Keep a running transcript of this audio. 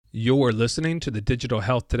You're listening to the Digital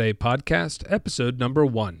Health Today podcast, episode number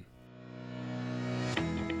 1.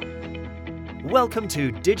 Welcome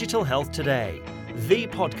to Digital Health Today, the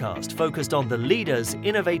podcast focused on the leaders,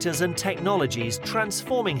 innovators, and technologies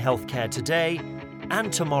transforming healthcare today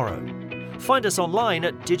and tomorrow. Find us online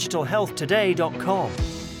at digitalhealthtoday.com.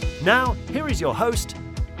 Now, here is your host,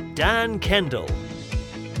 Dan Kendall.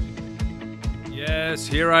 Yes,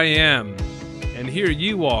 here I am. And here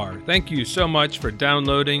you are. Thank you so much for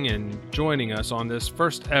downloading and joining us on this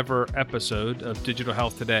first ever episode of Digital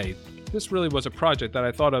Health Today. This really was a project that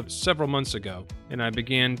I thought of several months ago, and I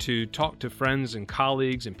began to talk to friends and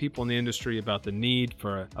colleagues and people in the industry about the need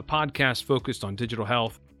for a podcast focused on digital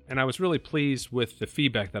health, and I was really pleased with the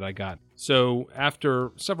feedback that I got. So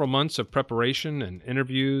after several months of preparation and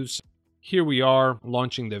interviews, here we are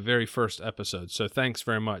launching the very first episode. So thanks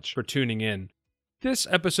very much for tuning in. This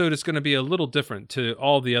episode is going to be a little different to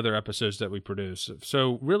all the other episodes that we produce.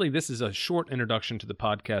 So really, this is a short introduction to the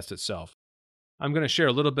podcast itself. I'm going to share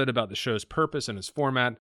a little bit about the show's purpose and its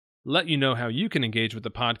format, let you know how you can engage with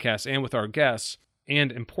the podcast and with our guests,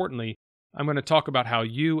 and importantly, I'm going to talk about how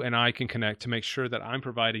you and I can connect to make sure that I'm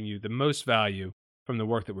providing you the most value from the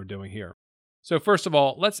work that we're doing here. So first of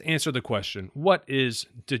all, let's answer the question, what is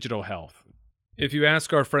digital health? If you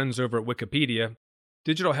ask our friends over at Wikipedia,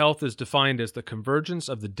 digital health is defined as the convergence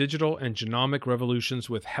of the digital and genomic revolutions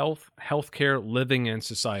with health, healthcare, living, and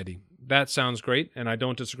society. That sounds great, and I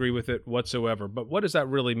don't disagree with it whatsoever. But what does that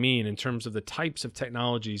really mean in terms of the types of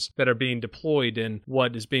technologies that are being deployed in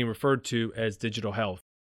what is being referred to as digital health?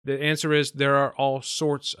 The answer is there are all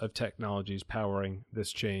sorts of technologies powering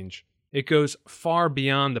this change. It goes far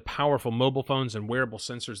beyond the powerful mobile phones and wearable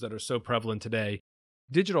sensors that are so prevalent today.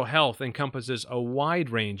 Digital health encompasses a wide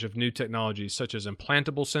range of new technologies such as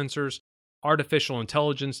implantable sensors, artificial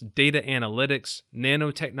intelligence, data analytics,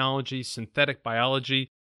 nanotechnology, synthetic biology,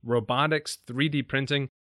 robotics, 3D printing,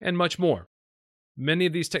 and much more. Many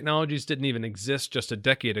of these technologies didn't even exist just a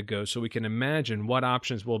decade ago, so we can imagine what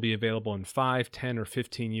options will be available in 5, 10, or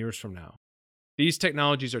 15 years from now. These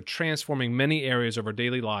technologies are transforming many areas of our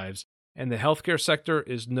daily lives, and the healthcare sector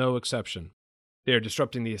is no exception. They are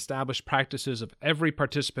disrupting the established practices of every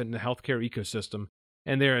participant in the healthcare ecosystem,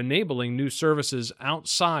 and they are enabling new services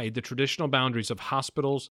outside the traditional boundaries of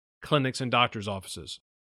hospitals, clinics, and doctors' offices.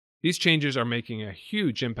 These changes are making a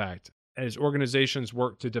huge impact as organizations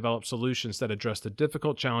work to develop solutions that address the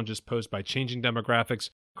difficult challenges posed by changing demographics,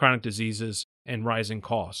 chronic diseases, and rising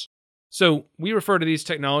costs. So we refer to these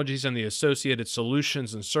technologies and the associated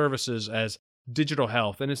solutions and services as digital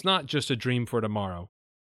health, and it's not just a dream for tomorrow.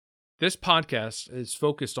 This podcast is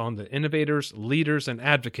focused on the innovators, leaders, and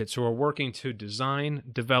advocates who are working to design,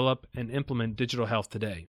 develop, and implement digital health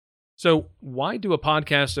today. So why do a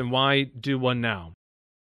podcast and why do one now?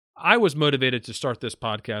 I was motivated to start this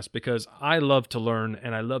podcast because I love to learn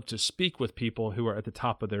and I love to speak with people who are at the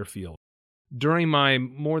top of their field. During my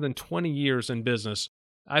more than 20 years in business,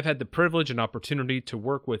 I've had the privilege and opportunity to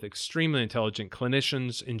work with extremely intelligent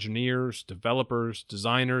clinicians, engineers, developers,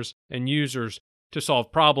 designers, and users to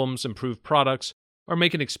solve problems, improve products, or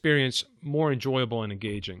make an experience more enjoyable and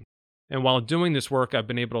engaging. And while doing this work, I've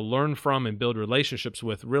been able to learn from and build relationships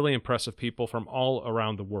with really impressive people from all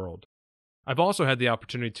around the world. I've also had the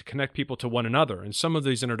opportunity to connect people to one another, and some of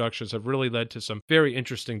these introductions have really led to some very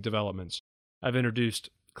interesting developments. I've introduced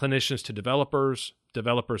clinicians to developers,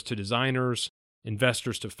 developers to designers,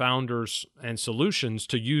 investors to founders, and solutions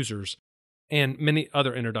to users, and many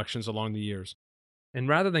other introductions along the years. And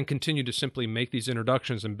rather than continue to simply make these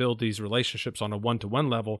introductions and build these relationships on a one-to-one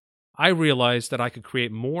level, I realized that I could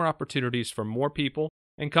create more opportunities for more people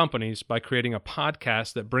and companies by creating a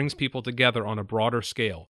podcast that brings people together on a broader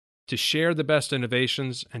scale, to share the best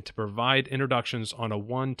innovations and to provide introductions on a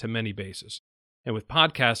one-to-many basis. And with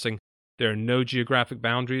podcasting, there are no geographic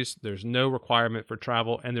boundaries, there's no requirement for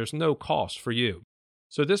travel, and there's no cost for you.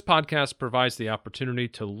 So this podcast provides the opportunity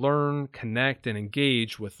to learn, connect, and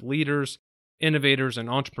engage with leaders, innovators, and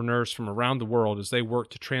entrepreneurs from around the world as they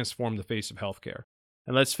work to transform the face of healthcare.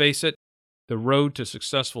 And let's face it, the road to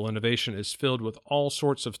successful innovation is filled with all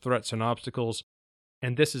sorts of threats and obstacles,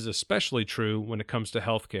 and this is especially true when it comes to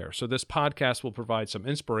healthcare. So this podcast will provide some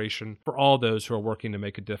inspiration for all those who are working to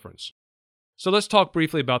make a difference. So let's talk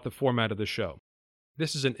briefly about the format of the show.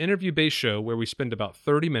 This is an interview-based show where we spend about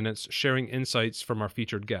 30 minutes sharing insights from our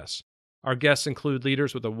featured guests. Our guests include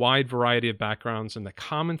leaders with a wide variety of backgrounds, and the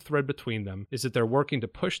common thread between them is that they're working to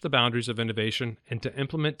push the boundaries of innovation and to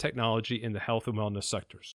implement technology in the health and wellness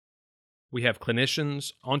sectors. We have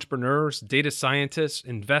clinicians, entrepreneurs, data scientists,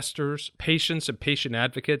 investors, patients and patient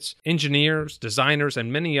advocates, engineers, designers,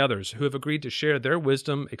 and many others who have agreed to share their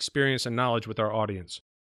wisdom, experience, and knowledge with our audience.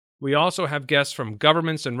 We also have guests from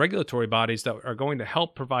governments and regulatory bodies that are going to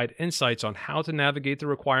help provide insights on how to navigate the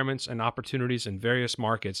requirements and opportunities in various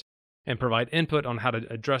markets and provide input on how to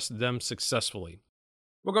address them successfully.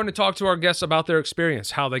 We're going to talk to our guests about their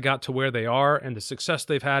experience, how they got to where they are, and the success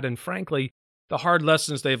they've had, and frankly, the hard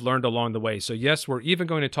lessons they've learned along the way. So yes, we're even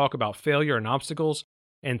going to talk about failure and obstacles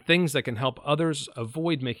and things that can help others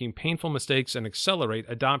avoid making painful mistakes and accelerate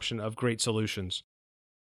adoption of great solutions.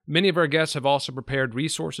 Many of our guests have also prepared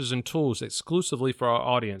resources and tools exclusively for our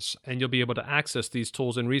audience, and you'll be able to access these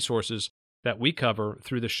tools and resources that we cover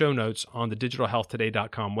through the show notes on the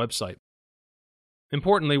digitalhealthtoday.com website.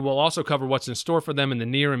 Importantly, we'll also cover what's in store for them in the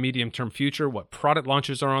near and medium-term future, what product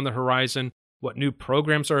launches are on the horizon, what new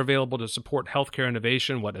programs are available to support healthcare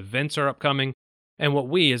innovation, what events are upcoming, and what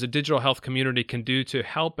we as a digital health community can do to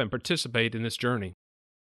help and participate in this journey.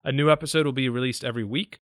 A new episode will be released every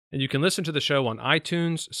week, and you can listen to the show on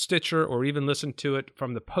iTunes, Stitcher, or even listen to it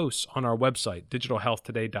from the posts on our website,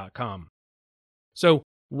 digitalhealthtoday.com. So,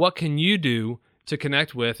 what can you do to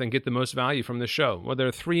connect with and get the most value from the show? Well, there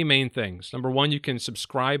are three main things. Number one, you can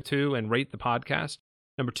subscribe to and rate the podcast.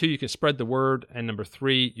 Number two, you can spread the word. And number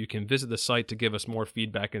three, you can visit the site to give us more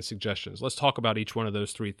feedback and suggestions. Let's talk about each one of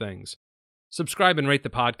those three things. Subscribe and rate the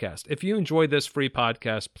podcast. If you enjoy this free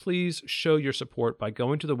podcast, please show your support by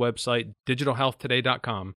going to the website,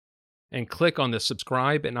 digitalhealthtoday.com, and click on the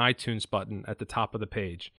subscribe and iTunes button at the top of the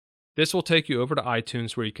page. This will take you over to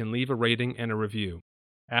iTunes where you can leave a rating and a review.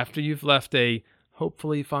 After you've left a,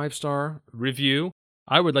 hopefully 5-star review,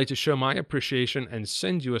 I would like to show my appreciation and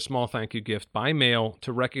send you a small thank you gift by mail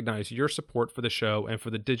to recognize your support for the show and for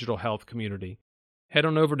the digital health community. Head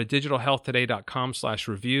on over to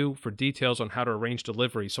digitalhealthtoday.com/review for details on how to arrange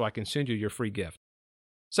delivery so I can send you your free gift.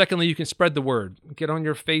 Secondly, you can spread the word. Get on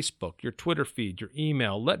your Facebook, your Twitter feed, your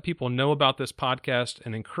email. Let people know about this podcast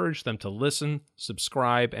and encourage them to listen,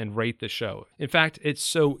 subscribe, and rate the show. In fact, it's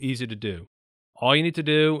so easy to do. All you need to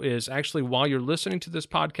do is actually, while you're listening to this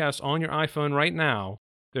podcast on your iPhone right now,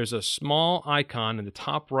 there's a small icon in the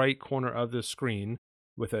top right corner of the screen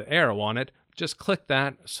with an arrow on it. Just click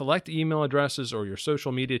that, select email addresses or your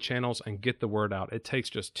social media channels, and get the word out. It takes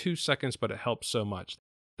just 2 seconds, but it helps so much.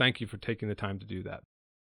 Thank you for taking the time to do that.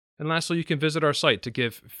 And lastly, you can visit our site to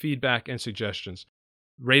give feedback and suggestions.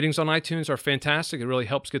 Ratings on iTunes are fantastic. It really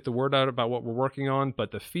helps get the word out about what we're working on,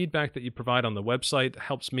 but the feedback that you provide on the website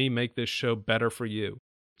helps me make this show better for you.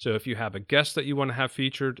 So if you have a guest that you want to have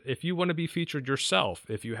featured, if you want to be featured yourself,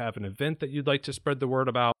 if you have an event that you'd like to spread the word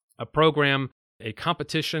about, a program, a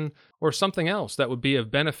competition, or something else that would be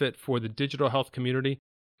of benefit for the digital health community,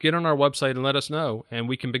 get on our website and let us know, and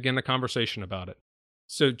we can begin a conversation about it.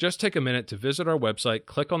 So just take a minute to visit our website,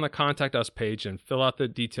 click on the Contact Us page, and fill out the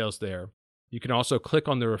details there. You can also click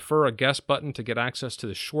on the Refer a Guest button to get access to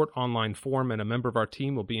the short online form, and a member of our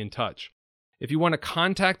team will be in touch. If you want to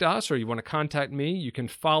contact us or you want to contact me, you can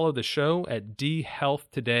follow the show at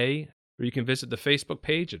dHealthToday, or you can visit the Facebook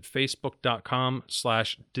page at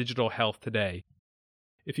facebook.com/digitalhealthtoday.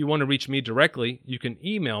 If you want to reach me directly, you can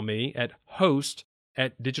email me at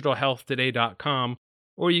host@digitalhealthtoday.com,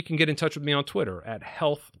 or you can get in touch with me on Twitter at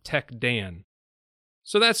HealthTechDan.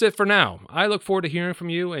 So that's it for now. I look forward to hearing from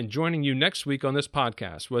you and joining you next week on this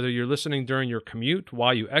podcast. Whether you're listening during your commute,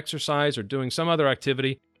 while you exercise, or doing some other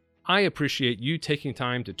activity, I appreciate you taking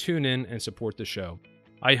time to tune in and support the show.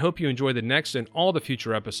 I hope you enjoy the next and all the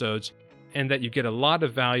future episodes, and that you get a lot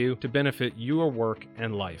of value to benefit your work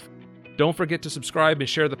and life. Don't forget to subscribe and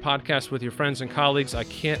share the podcast with your friends and colleagues. I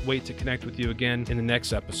can't wait to connect with you again in the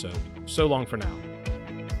next episode. So long for now.